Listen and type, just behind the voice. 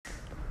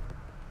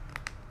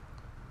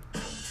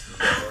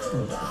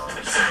Hey.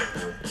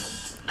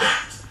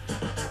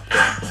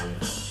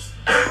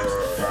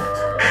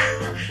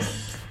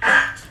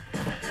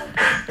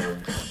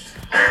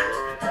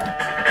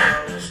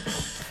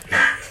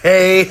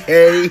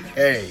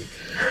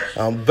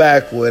 I'm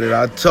back with it.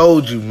 I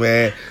told you,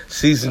 man.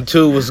 Season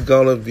 2 was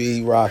going to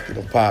be rocking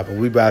and popping.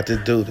 We about to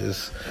do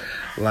this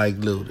like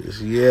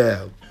Ludus.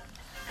 Yeah.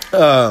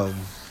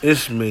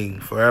 It's me,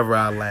 Forever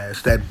I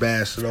Last. That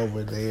bastard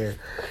over there.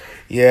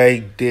 Yeah, he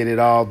did it,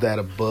 all that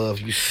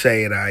above. You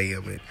say it, I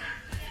am it.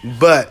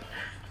 But,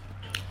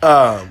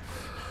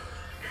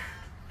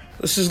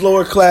 this is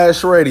lower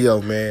class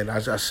radio, man.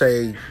 I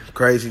say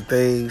crazy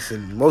things,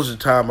 and most of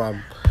the time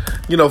I'm,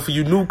 for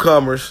you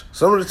newcomers,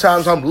 some of the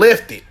times I'm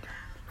lifted.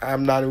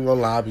 I'm not even gonna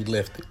lie, I'll be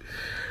lifted.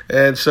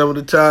 And some of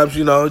the times,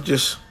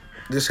 just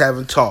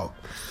having talk.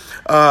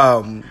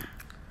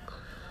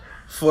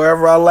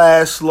 Forever I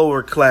Last,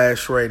 lower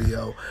class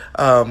radio.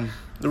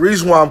 The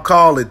reason why I'm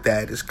calling it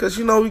that is because,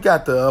 we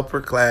got the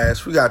upper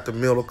class, we got the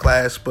middle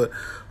class, but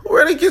who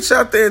really gets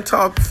out there and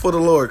talk for the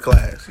lower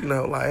class?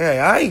 Like, hey,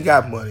 I ain't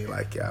got money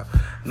like y'all.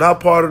 I'm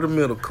not part of the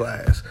middle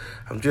class.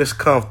 I'm just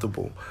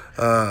comfortable.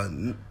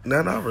 No,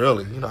 not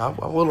really. I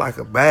would like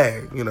a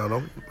bag.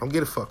 Don't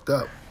get it fucked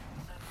up.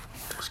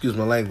 Excuse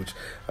my language.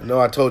 I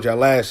know I told y'all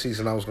last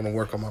season I was going to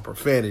work on my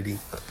profanity.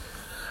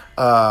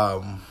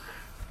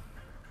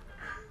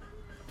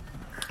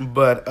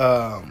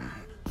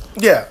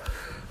 Yeah.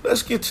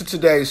 Let's get to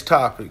today's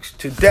topics.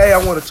 Today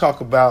I want to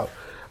talk about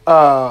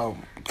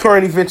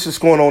current events that's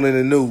going on in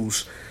the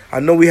news.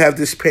 I know we have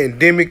this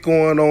pandemic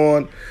going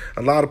on.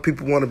 A lot of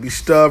people want to be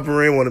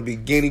stubborn, want to be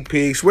guinea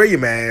pigs. Wear your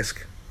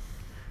mask.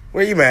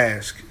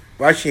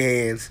 Wash your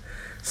hands.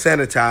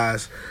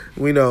 Sanitize.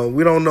 We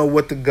don't know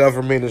what the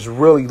government is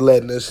really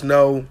letting us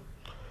know.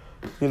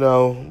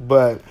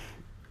 But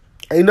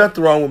ain't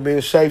nothing wrong with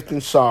being safe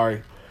than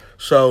sorry.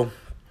 So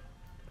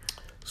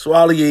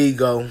swallow your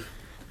ego.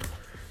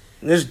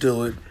 Let's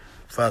do it.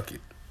 Fuck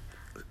it.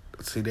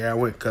 See, there I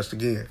went. Cussed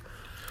again.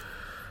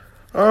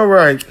 All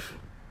right.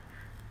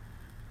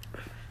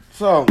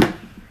 So,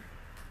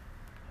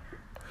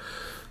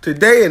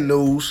 today in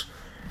news,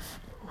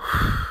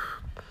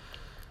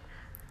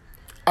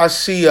 I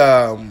see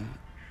a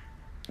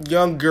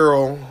young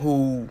girl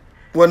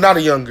not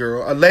a young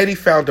girl, a lady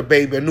found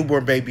a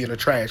newborn baby in a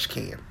trash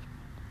can.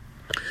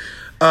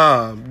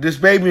 This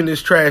baby in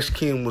this trash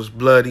can was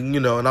bloody,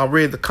 and I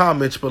read the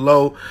comments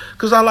below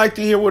because I like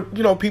to hear what,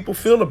 people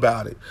feel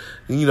about it.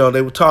 And,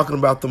 they were talking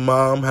about the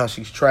mom, how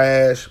she's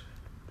trash.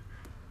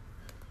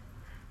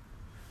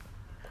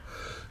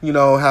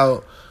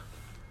 How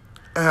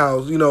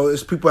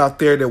it's people out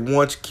there that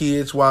want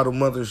kids while the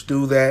mothers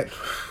do that.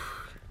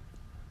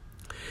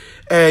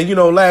 And,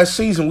 last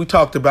season we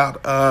talked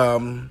about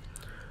the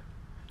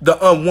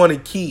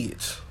unwanted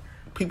kids.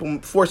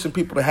 Forcing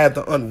people to have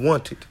the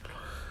unwanted.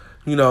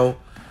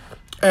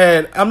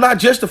 And I'm not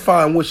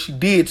justifying what she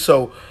did.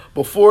 So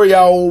before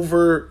y'all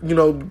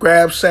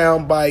grab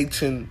sound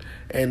bites and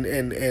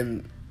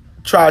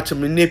try to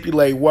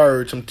manipulate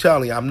words, I'm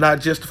telling you, I'm not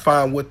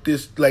justifying what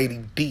this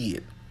lady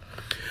did.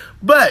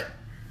 But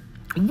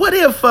what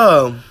if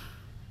that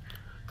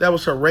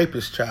was her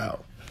rapist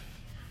child?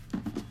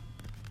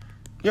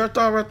 You ever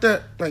thought about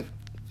that? Like,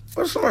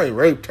 what if somebody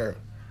raped her?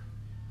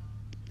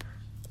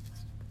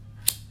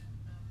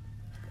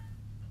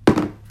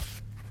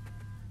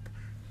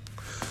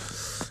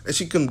 And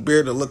she couldn't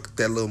bear to look at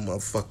that little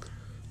motherfucker.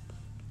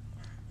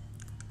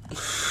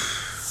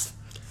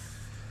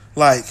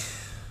 Like,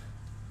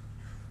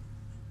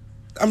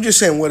 I'm just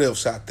saying, what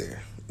else out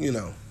there?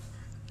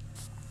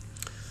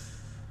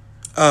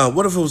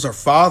 What if it was her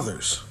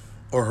father's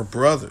or her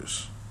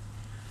brother's?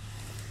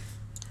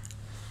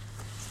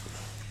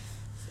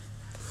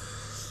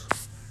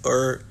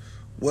 Or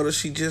what if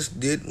she just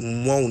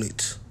didn't want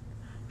it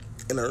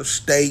and her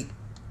state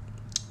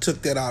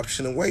took that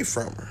option away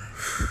from her?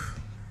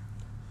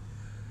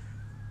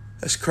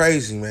 That's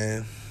crazy,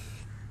 man.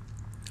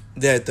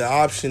 That the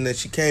option that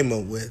she came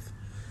up with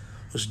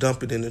was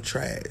dump it in the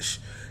trash.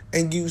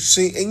 And you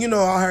see, and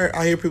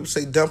I hear people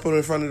say dump it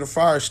in front of the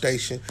fire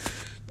station.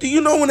 Do you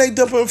know when they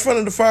dump it in front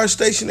of the fire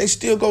station, they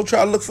still go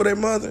try to look for their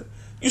mother?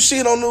 You see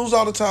it on news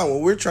all the time. Well,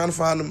 we're trying to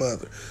find the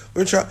mother.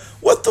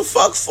 What the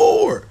fuck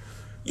for?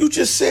 You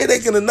just said they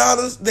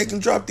can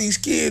drop these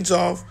kids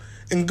off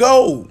and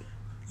go.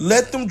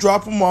 Let them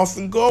drop them off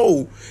and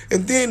go.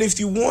 And then if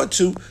you want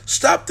to,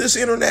 stop this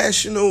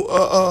international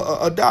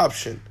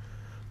adoption.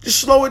 Just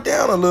slow it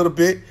down a little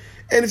bit.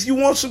 And if you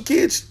want some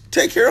kids,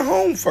 take care of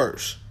home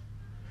first.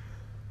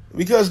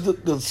 Because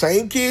the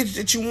same kids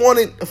that you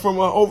wanted from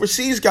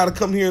overseas got to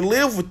come here and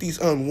live with these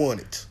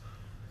unwanted.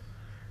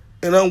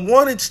 And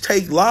unwanted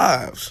take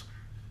lives.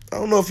 I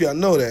don't know if y'all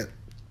know that.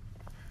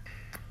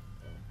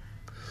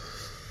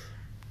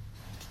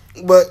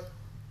 But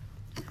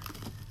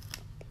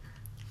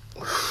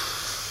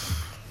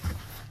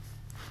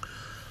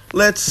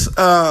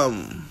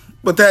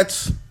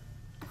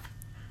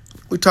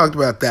we talked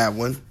about that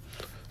one.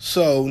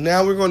 So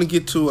now we're going to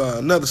get to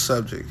another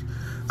subject.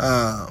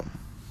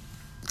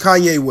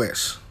 Kanye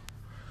West.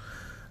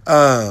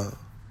 Uh,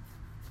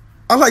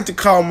 I like to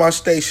call my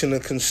station a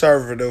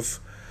conservative,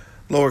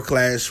 lower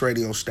class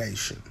radio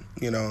station.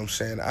 You know what I'm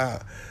saying?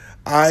 I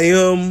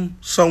am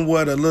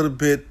somewhat a little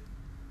bit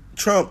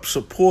Trump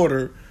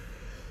supporter,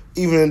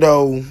 even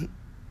though,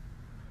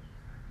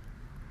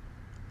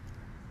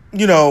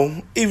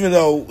 even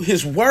though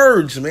his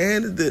words,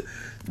 man,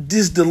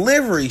 this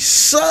delivery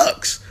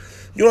sucks.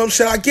 You know what I'm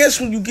saying? I guess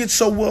when you get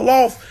so well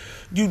off,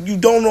 you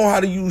don't know how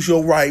to use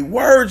your right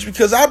words,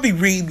 because I be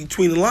reading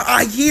between the lines.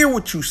 I hear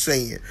what you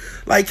saying.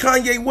 Like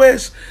Kanye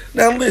West.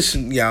 Now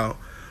listen, y'all.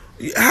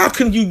 How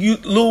can you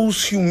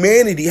lose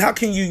humanity? How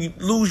can you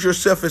lose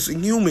yourself as a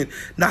human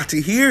not to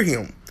hear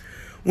him?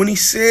 When he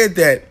said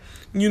that,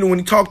 when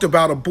he talked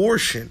about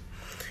abortion,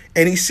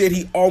 and he said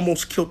he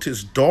almost killed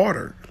his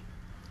daughter.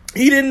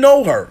 He didn't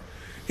know her.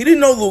 He didn't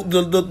know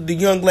the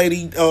young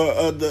lady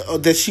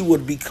that she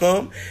would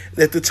become.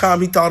 At the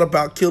time, he thought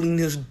about killing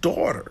his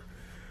daughter.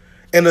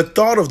 And the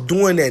thought of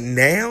doing that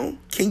now,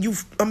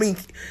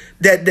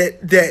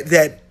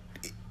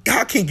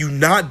 how can you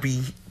not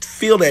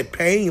feel that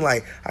pain?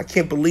 Like, I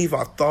can't believe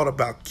I thought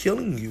about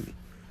killing you.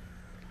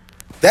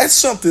 That's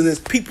something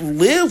that people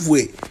live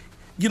with.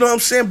 You know what I'm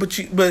saying?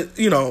 But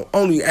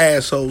only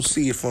assholes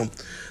see it from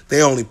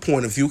their only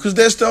point of view, because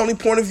that's the only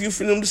point of view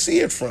for them to see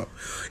it from.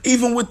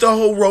 Even with the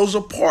whole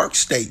Rosa Parks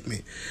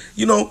statement,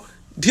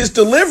 his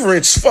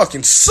deliverance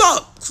fucking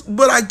sucks,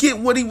 but I get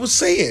what he was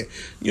saying.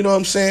 You know what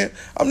I'm saying?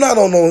 I'm not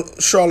on no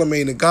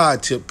Charlemagne the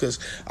God tip, because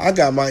I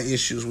got my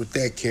issues with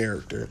that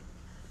character.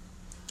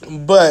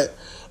 But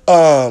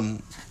I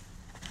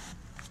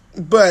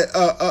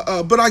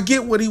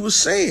get what he was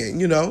saying.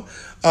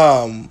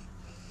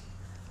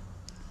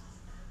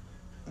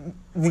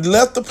 We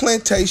left the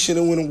plantation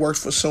and went and worked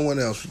for someone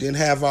else. We didn't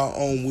have our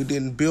own. We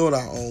didn't build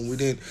our own. We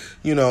didn't,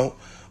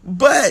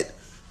 but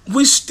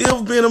we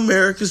still been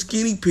America's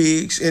guinea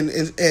pigs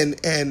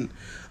and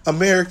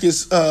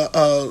America's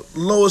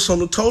lowest on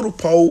the totem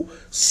pole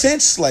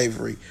since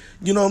slavery.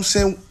 You know what I'm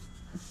saying?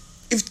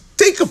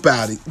 Think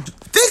about it.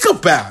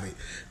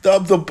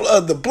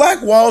 The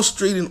Black Wall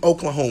Street in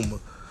Oklahoma,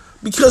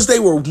 because they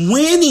were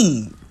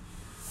winning,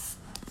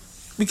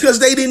 because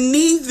they didn't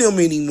need them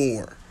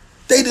anymore.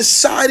 They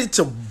decided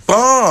to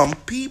bomb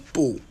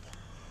people.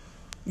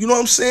 You know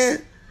what I'm saying?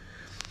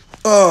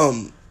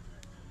 I'm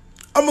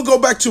going to go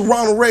back to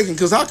Ronald Reagan,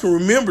 because I can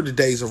remember the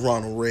days of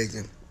Ronald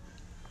Reagan.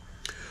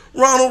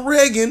 Ronald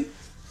Reagan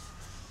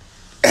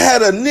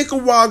had a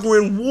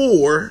Nicaraguan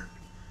war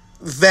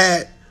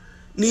that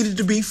needed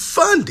to be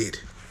funded.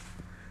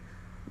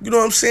 You know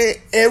what I'm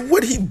saying? And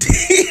what he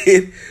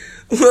did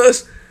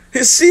was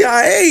his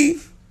CIA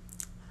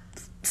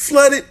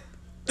flooded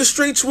the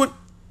streets with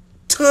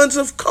tons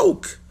of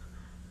coke.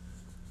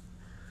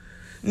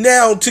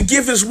 Now, to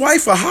give his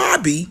wife a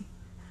hobby,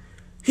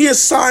 he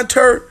assigned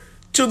her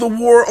to the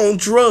war on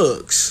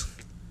drugs.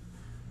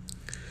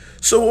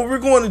 So what we're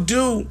going to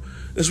do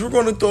is we're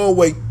going to throw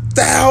away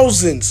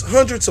thousands,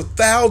 hundreds of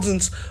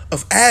thousands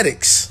of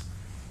addicts.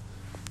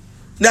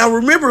 Now,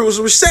 remember, it was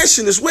a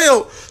recession as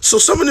well, so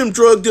some of them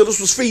drug dealers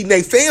was feeding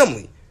their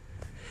family.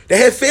 They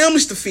had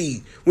families to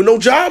feed with no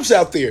jobs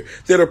out there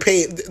that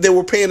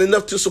were paying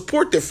enough to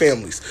support their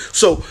families.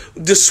 So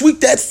to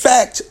sweep that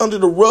fact under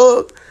the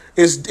rug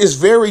is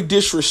very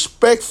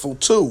disrespectful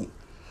too.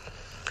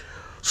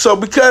 So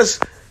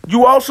because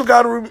you also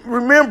got to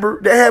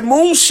remember, they had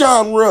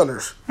moonshine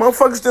runners.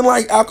 Motherfuckers didn't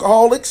like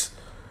alcoholics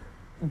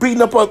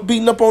beating up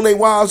on their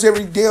wives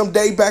every damn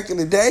day back in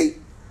the day.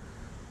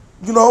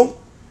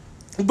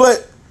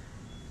 But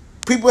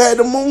people had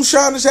the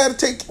moonshiners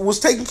was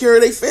taking care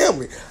of their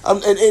family.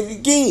 And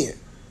again,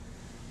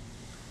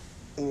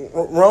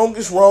 wrong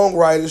is wrong,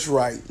 right is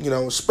right.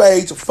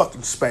 Spade's a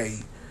fucking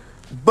spade.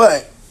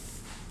 But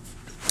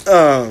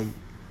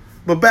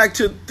back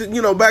to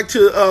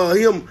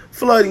him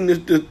flooding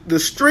the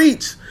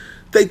streets.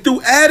 They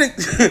threw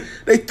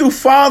they threw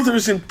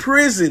fathers in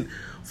prison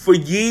for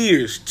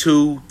years,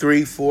 2,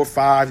 3, 4,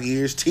 5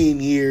 years, 10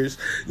 years.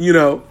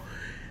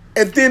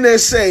 And then they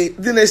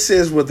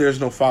says, well, there's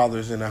no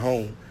fathers in the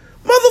home.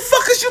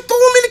 Motherfuckers, you throw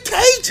them in the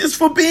cages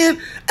for being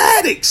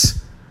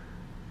addicts.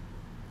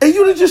 And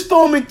you didn't just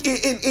throw them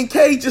in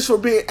cages for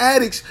being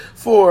addicts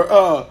for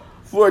a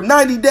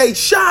 90-day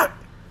shot.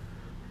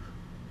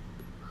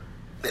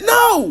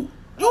 No,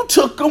 you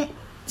took them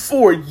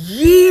for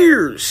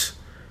years.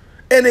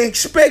 And they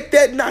expect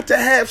that not to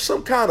have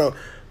some kind of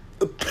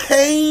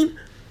pain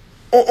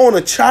on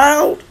a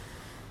child.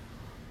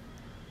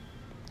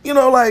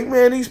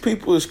 Man, these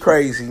people is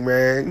crazy,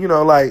 man. And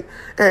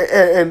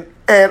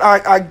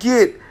I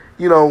get,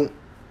 turn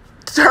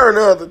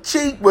the other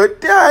cheek, but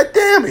God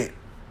damn it.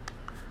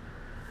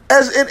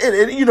 And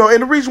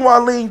the reason why I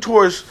lean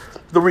towards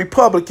the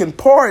Republican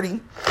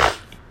Party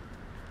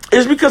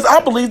is because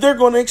I believe they're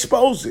going to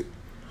expose it.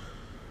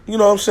 You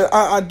know what I'm saying?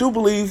 I do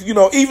believe,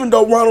 even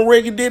though Ronald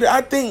Reagan did it,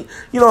 I think,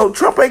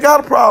 Trump ain't got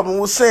a problem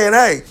with saying,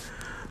 hey,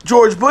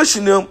 George Bush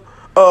and them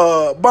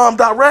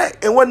bombed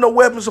Iraq and wasn't no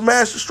weapons of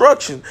mass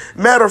destruction.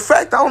 Matter of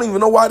fact, I don't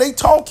even know why they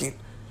talking.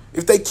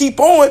 If they keep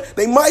on,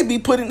 they might be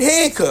put in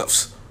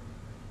handcuffs.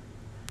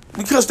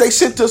 because they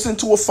sent us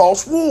into a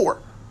false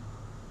war.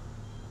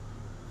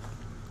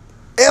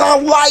 And I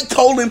like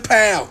Colin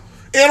Powell.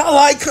 And I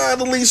like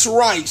Condoleezza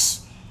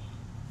Rice.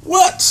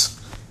 What?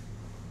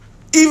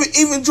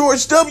 Even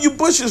George W.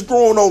 Bush is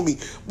growing on me.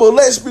 But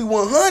let's be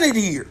 100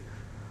 here.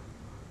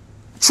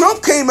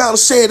 Trump came out and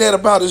said that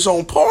about his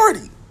own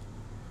party.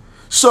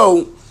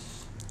 So,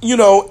 you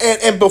know,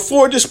 and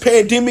before this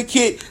pandemic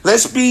hit,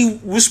 let's be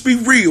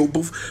real.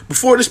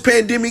 Before this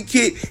pandemic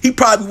hit, he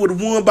probably would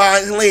have won by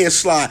a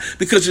landslide,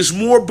 because there's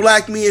more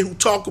black men who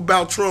talk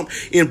about Trump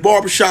in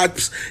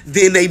barbershops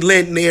than they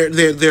let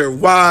their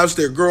wives,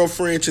 their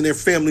girlfriends, and their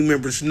family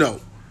members know.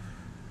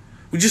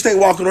 We just ain't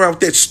walking around with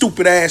that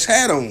stupid ass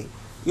hat on.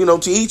 You know,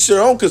 to each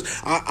their own. Because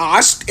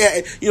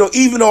you know,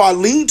 even though I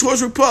lean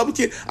towards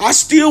Republican, I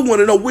still want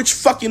to know which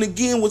fucking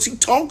again was he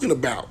talking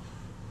about.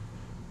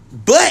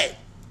 But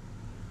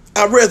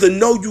I'd rather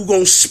know you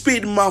gonna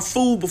spit in my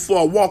food before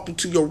I walk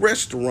into your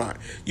restaurant.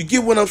 You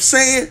get what I'm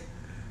saying?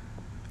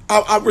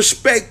 I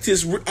respect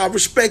his. I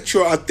respect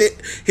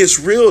his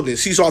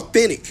realness. He's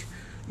authentic.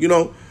 You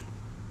know.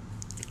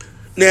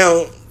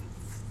 Now,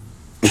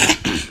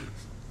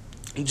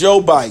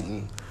 Joe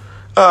Biden.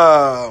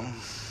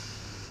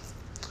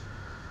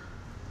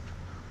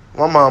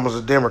 My mom was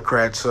a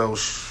Democrat, so.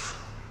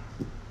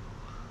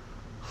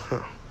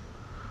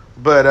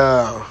 But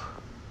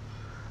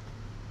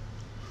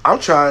I'm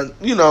trying,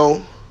 you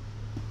know,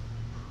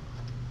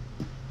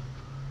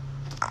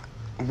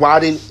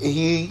 why didn't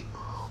he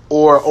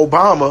or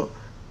Obama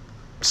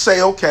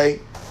say,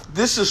 okay,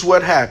 this is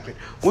what happened.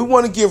 We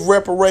want to give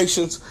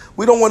reparations.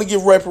 We don't want to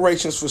give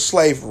reparations for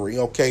slavery,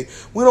 okay?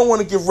 We don't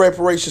want to give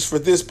reparations for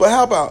this, but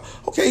how about,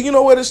 okay, you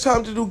know what it's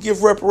time to do?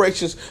 Give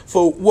reparations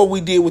for what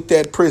we did with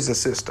that prison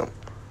system.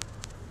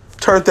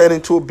 Turned that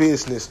into a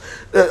business.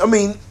 I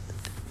mean,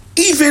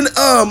 even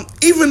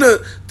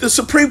the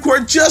Supreme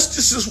Court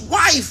Justice's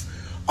wife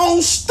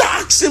owns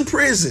stocks in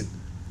prison.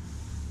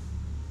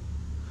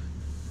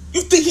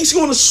 You think he's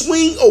going to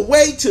swing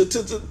away to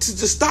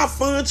stop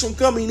funds from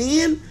coming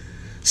in?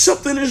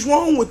 Something is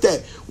wrong with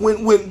that.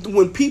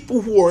 When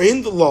people who are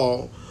in the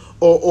law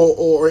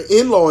or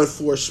in law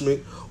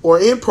enforcement or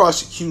in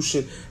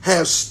prosecution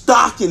have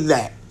stock in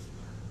that,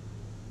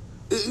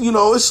 you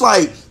know, it's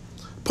like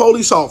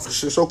police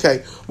officers.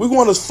 Okay, we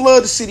want to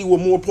flood the city with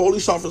more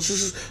police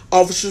officers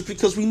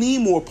because we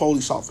need more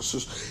police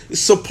officers. It's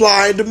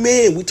supply and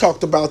demand. We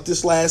talked about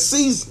this last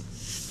season.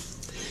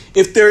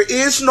 If there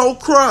is no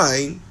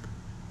crime,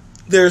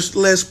 there's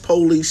less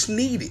police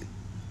needed.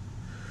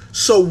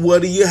 So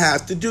what do you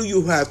have to do?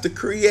 You have to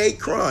create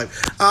crime.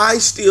 I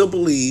still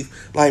believe,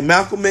 like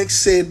Malcolm X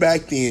said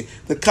back then,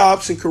 the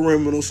cops and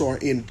criminals are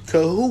in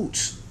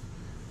cahoots.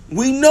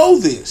 We know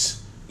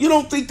this. You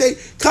don't think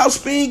cops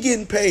been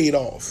getting paid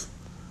off?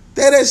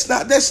 That's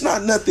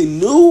not nothing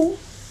new.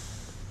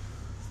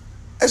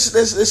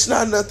 It's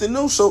not nothing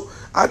new. So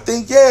I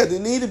think, yeah, they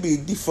need to be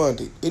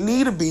defunded. It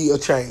need to be a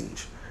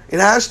change. It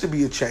has to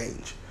be a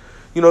change.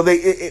 You know,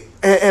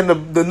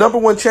 the number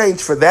one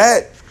change for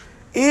that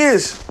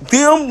is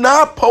them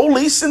not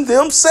policing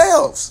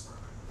themselves.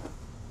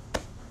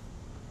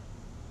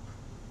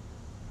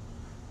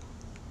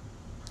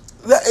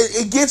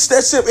 It gets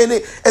that simple.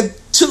 And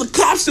to the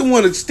cops that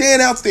want to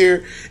stand out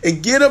there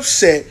and get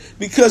upset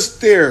because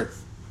their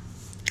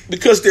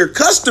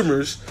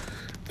customers,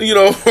 you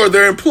know, or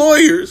their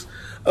employers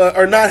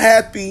are not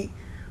happy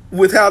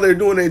with how they're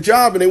doing their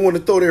job, and they want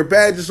to throw their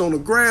badges on the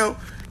ground.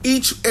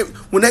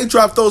 When they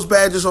drop those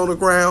badges on the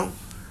ground,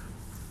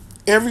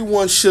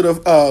 someone should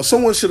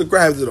have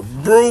grabbed a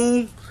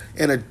broom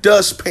and a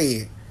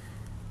dustpan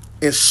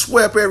and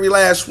swept every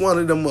last one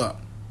of them up.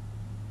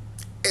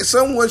 And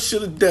someone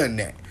should have done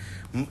that,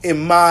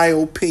 in my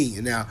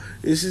opinion. Now,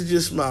 this is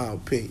just my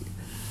opinion.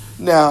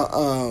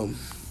 Now,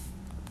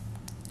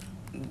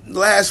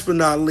 last but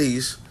not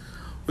least,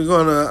 we're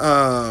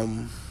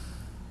gonna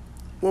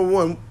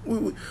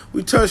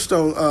we touched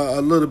on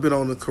a little bit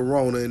on the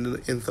corona in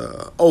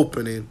the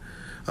opening,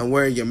 and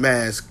wearing your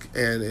mask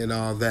and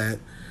all that.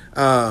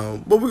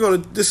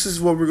 But this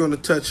is what we're gonna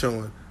touch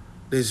on: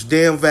 this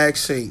damn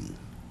vaccine.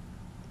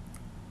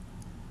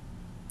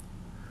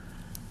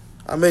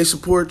 I may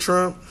support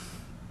Trump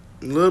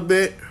a little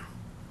bit,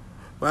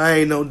 but I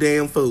ain't no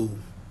damn fool.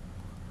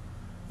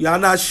 Y'all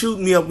not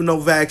shooting me up with no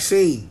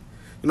vaccine.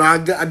 You know, I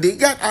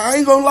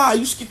ain't gonna lie, I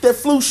used to get that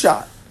flu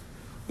shot.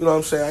 You know what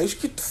I'm saying? I used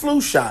to get the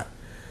flu shot.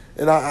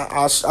 And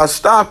I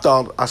stopped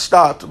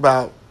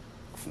about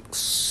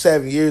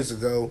 7 years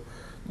ago.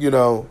 You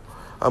know,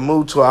 I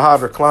moved to a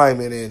hotter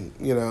climate, and,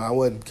 you know, I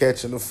wasn't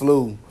catching the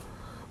flu.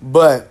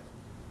 But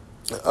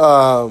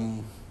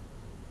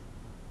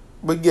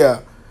yeah.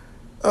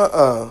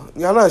 Y'all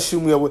not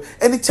shooting me up with,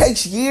 and it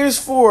takes years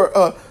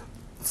for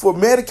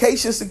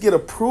medications to get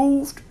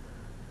approved,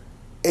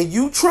 and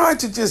you trying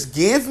to just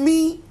give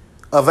me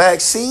a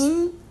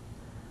vaccine,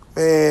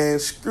 man?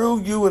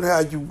 Screw you and how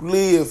you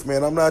live,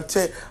 man. I'm not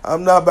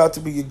about to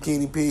be your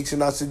guinea pigs,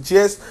 and I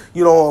suggest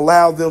you don't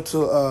allow them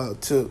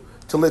to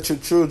let your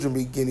children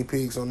be guinea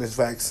pigs on this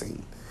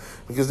vaccine,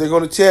 Because they're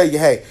going to tell you,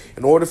 hey,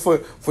 in order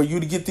for you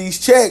to get these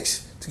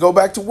checks to go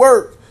back to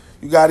work,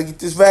 you got to get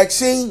this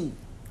vaccine.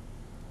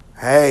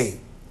 Hey,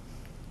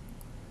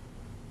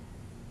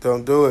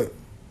 don't do it.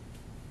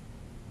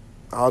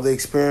 All the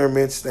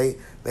experiments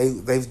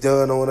they've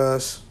done on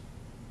us,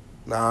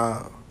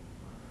 nah.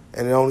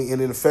 And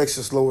it affects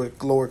us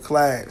lower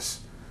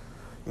class.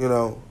 You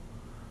know.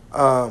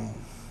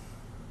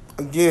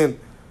 Again,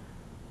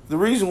 the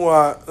reason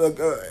why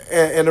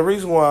and the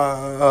reason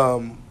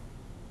why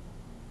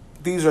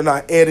these are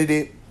not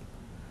edited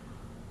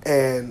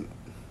and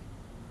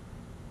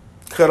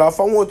cut off.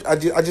 I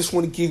just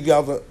want to give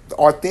y'all the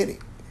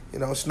authentic. You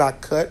know, it's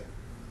not cut.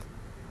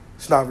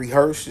 It's not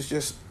rehearsed. It's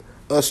just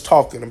us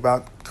talking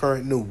about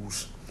current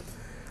news.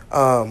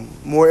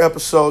 More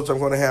episodes. I'm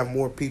going to have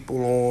more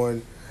people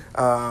on.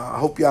 I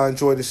hope y'all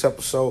enjoyed this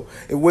episode.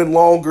 It went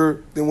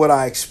longer than what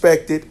I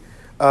expected.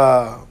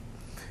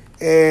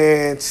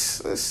 And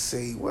let's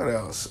see, what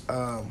else?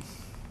 And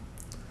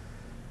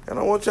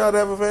I want y'all to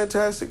have a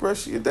fantastic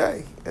rest of your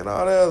day and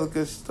all that other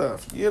good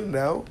stuff. You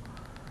know.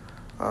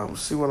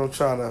 See what I'm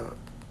trying to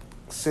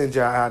send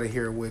y'all out of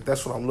here with.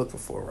 That's what I'm looking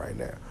for right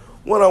now.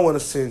 What I want to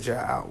send y'all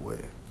out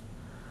with.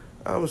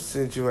 I'm going to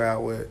send you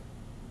out with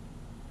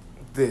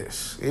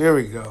this. Here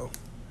we go.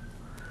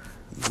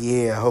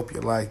 Yeah, I hope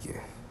you like it.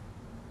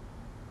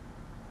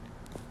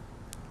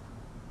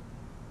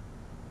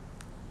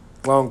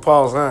 Long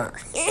pause, huh?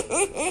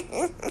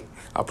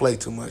 I play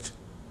too much.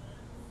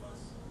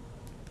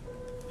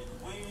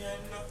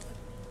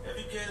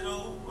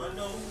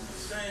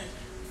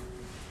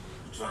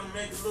 Trying to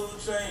make a little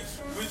change.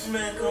 Rich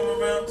man come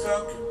around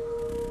talking.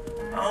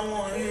 I don't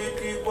want to hear it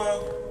keep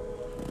walking.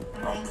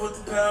 I'm put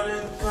the powder in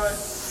the pot.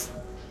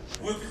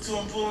 Whip it till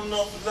I'm pulling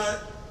off the lot.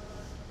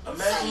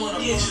 Imagine when I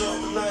pull it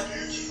off the lot.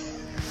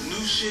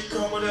 New shit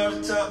come without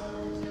a top.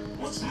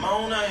 Once I'm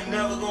on, I ain't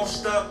never gonna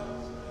stop.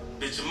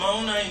 Bitch, I'm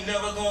on, I ain't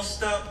never gonna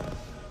stop.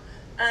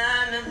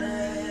 I'm the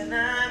man,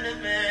 I'm the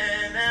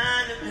man,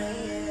 I'm the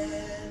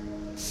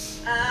man.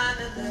 I'm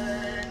the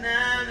man,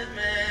 I'm the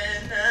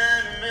man,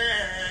 I'm the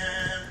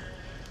man.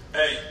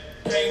 Hey,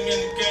 came in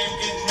the game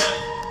getting money.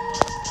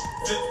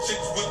 Flip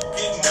chicks whip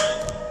getting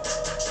money.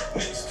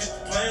 Niggas get to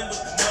playing with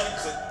the money.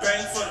 Click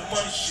bang for the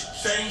money. Shit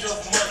change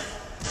over money.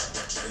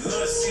 They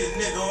love to see a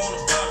nigga on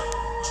the bottom.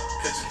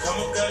 Catch a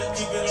come up, gotta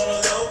keep it on the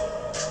low.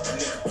 A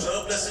nigga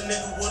plug, bless a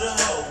nigga with a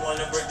hoe.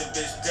 Wanna break the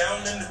bitch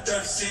down in the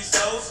 36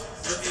 hoes.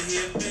 Look at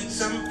here,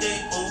 bitch, I'm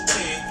A-OK.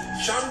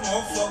 Shawty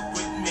won't fuck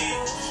with me.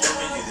 Show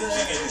me the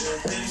chicken.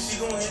 Lady,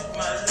 she gon' hit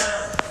my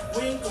line.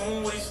 We ain't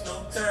gon' waste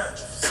no time.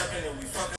 Suckin' and we fuckin'.